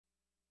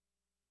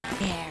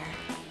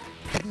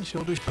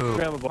shoulders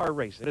program of our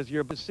race. As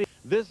you're seeing,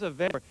 this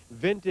event,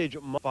 Vintage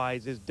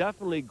Modifieds, is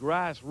definitely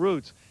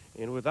grassroots,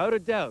 and without a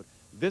doubt,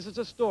 this is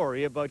a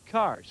story about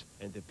cars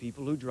and the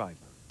people who drive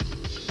them.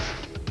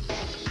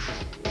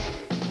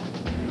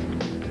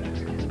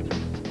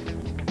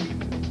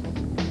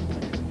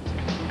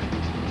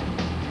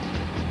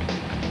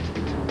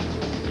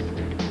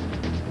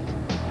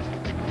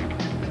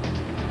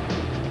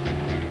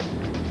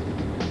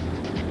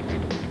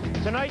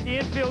 Tonight, the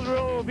infield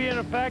rule will be in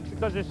effect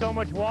because there's so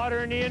much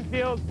water in the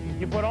infield.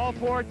 You put all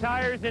 4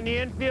 tires in the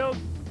infield,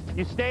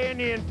 you stay in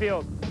the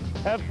infield.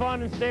 Have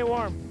fun and stay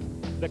warm.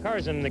 The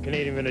cars in the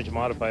Canadian Vintage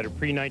Modified are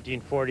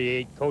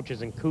pre-1948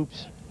 coaches and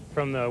coupes.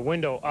 From the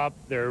window up,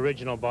 they're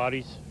original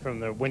bodies. From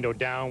the window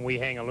down, we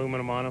hang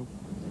aluminum on them.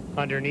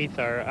 Underneath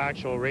are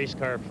actual race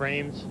car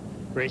frames,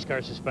 race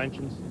car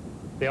suspensions.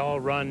 They all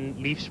run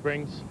leaf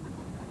springs,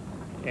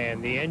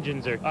 and the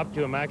engines are up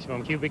to a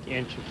maximum cubic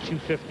inch of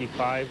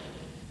 255.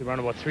 They run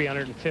about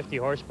 350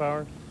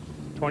 horsepower,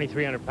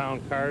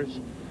 2,300-pound cars.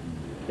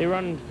 They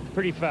run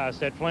pretty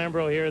fast. At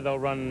Flamborough here, they'll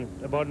run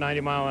about 90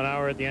 miles an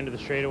hour at the end of the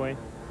straightaway.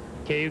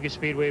 Cayuga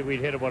Speedway,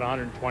 we'd hit about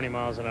 120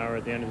 miles an hour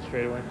at the end of the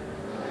straightaway.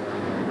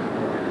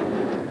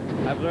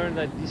 I've learned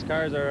that these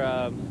cars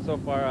are, so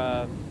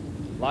far,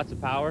 lots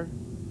of power,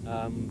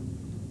 a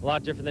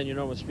lot different than your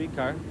normal street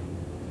car,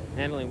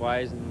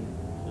 handling-wise, and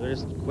they're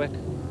just quick.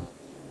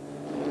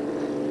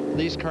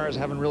 These cars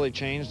haven't really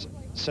changed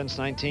since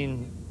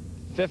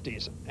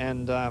 1950s,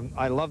 and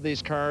I love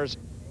these cars,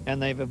 and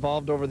they've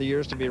evolved over the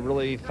years to be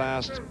really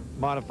fast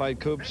modified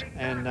coupes,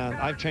 and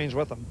I've changed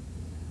with them,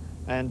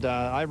 and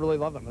I really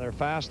love them. They're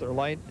fast, they're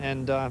light,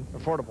 and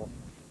affordable.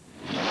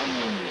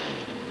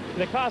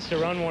 The cost to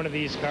run one of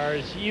these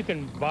cars, you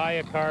can buy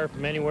a car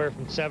from anywhere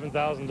from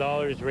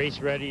 $7,000 race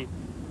ready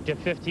to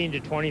 $15,000 to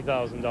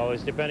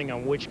 $20,000, depending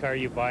on which car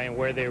you buy and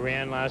where they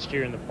ran last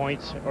year in the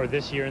points or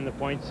this year in the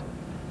points.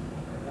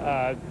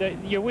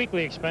 Your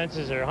weekly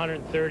expenses are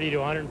 $130 to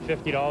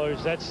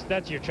 $150.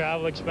 That's your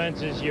travel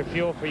expenses, your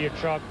fuel for your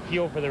truck,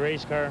 fuel for the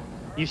race car.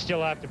 You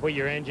still have to put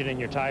your engine and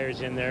your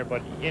tires in there,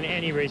 but in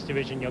any race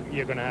division,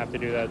 you're going to have to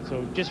do that.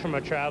 So just from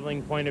a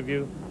traveling point of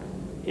view,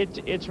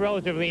 it's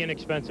relatively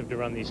inexpensive to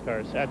run these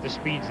cars at the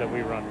speeds that we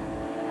run.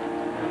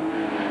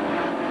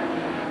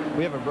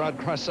 We have a broad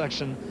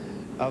cross-section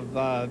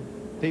of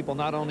people,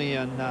 not only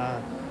in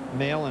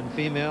male and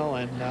female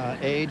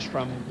and age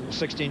from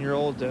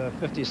 16-year-old to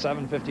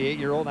 57,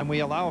 58-year-old, and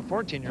we allow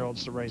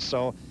 14-year-olds to race.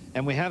 So,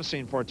 and we have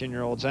seen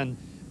 14-year-olds, and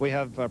we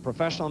have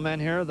professional men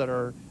here that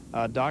are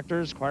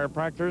doctors,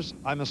 chiropractors.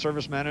 I'm a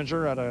service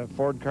manager at a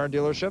Ford car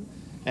dealership,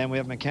 and we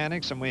have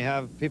mechanics, and we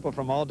have people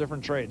from all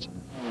different trades.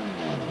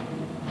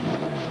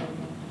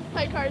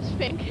 My car's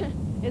pink.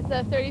 It's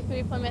a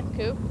 33 Plymouth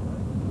Coupe.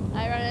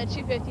 I run a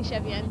 250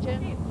 Chevy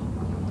engine.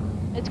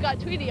 It's got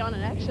Tweety on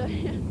it,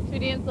 actually.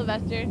 Tweety and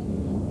Sylvester.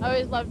 I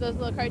always loved those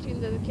little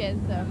cartoons as a kid,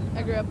 so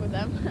I grew up with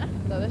them.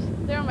 So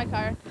they're on my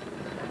car.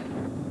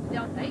 Stay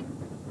on tight?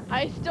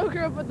 I still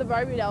grew up with the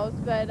Barbie dolls,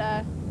 but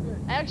I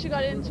actually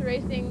got into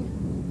racing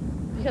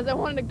because I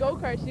wanted a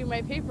go-kart to do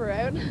my paper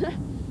route.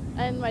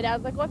 And my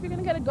dad's like, well, if you're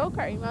going to get a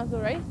go-kart, you might as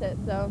well race it.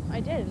 So I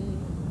did,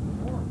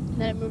 and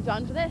then it moved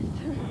on to this.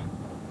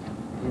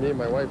 Me and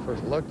my wife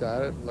first looked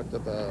at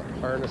the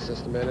harness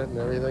system in it and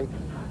everything.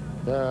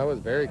 Yeah, I was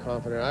very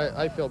confident.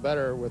 I feel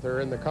better with her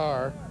in the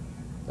car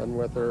than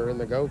with her in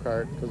the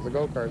go-kart, because the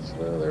go-karts,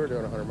 well, they were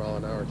doing 100 miles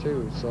an hour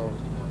too. So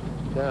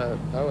yeah,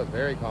 I was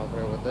very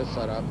confident with this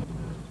setup.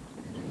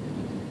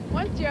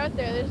 Once you're out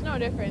there, there's no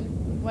difference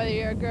whether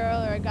you're a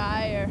girl or a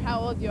guy or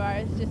how old you are.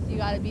 It's just you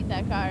got to beat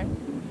that car.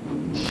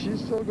 She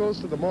still goes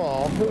to the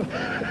mall.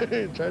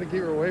 Try to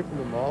keep her away from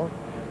the mall.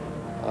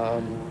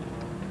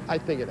 I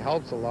think it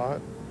helps a lot.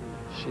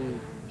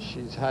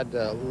 She's had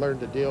to learn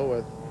to deal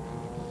with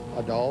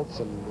adults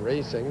and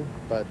racing,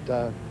 but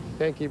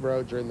can't keep her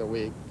out during the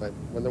week. But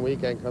when the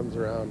weekend comes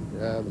around,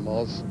 yeah, the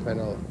mall's kind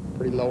of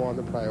pretty low on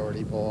the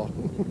priority poll.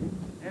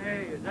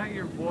 Hey, is that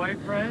your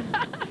boyfriend?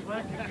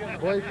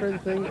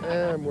 Boyfriend thing?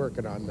 I'm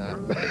working on that.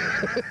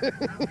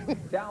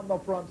 Down the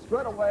front,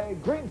 straight away,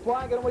 green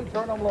flag, and we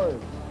turn them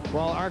loose.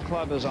 Well, our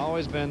club has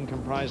always been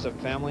comprised of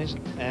families,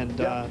 and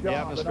the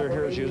atmosphere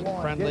here is usually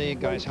friendly.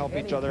 Guys help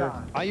each other.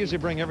 I usually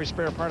bring every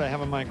spare part I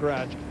have in my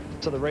garage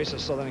to the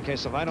races, so that in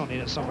case if I don't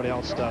need it, somebody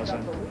else does,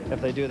 and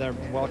if they do, they're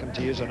welcome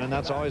to use it, and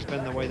that's always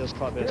been the way this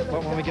club is.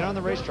 But when we get on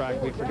the racetrack,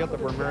 we forget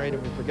that we're married,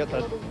 and we forget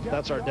that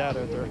that's our dad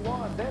out there.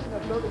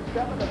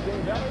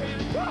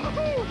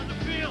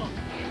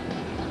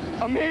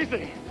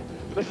 Amazing!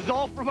 This is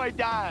all for my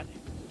dad.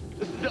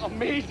 This is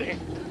amazing.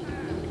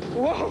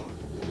 Whoa!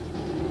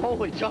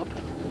 Holy jump.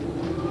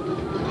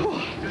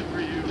 Good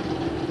for you.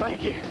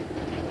 Thank you.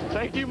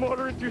 Thank you,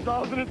 Motor in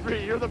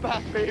 2003. You're the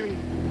best, baby.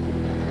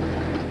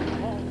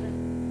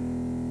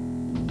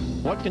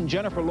 What can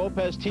Jennifer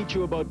Lopez teach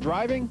you about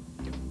driving?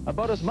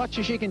 About as much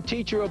as she can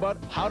teach you about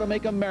how to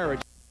make a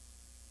marriage.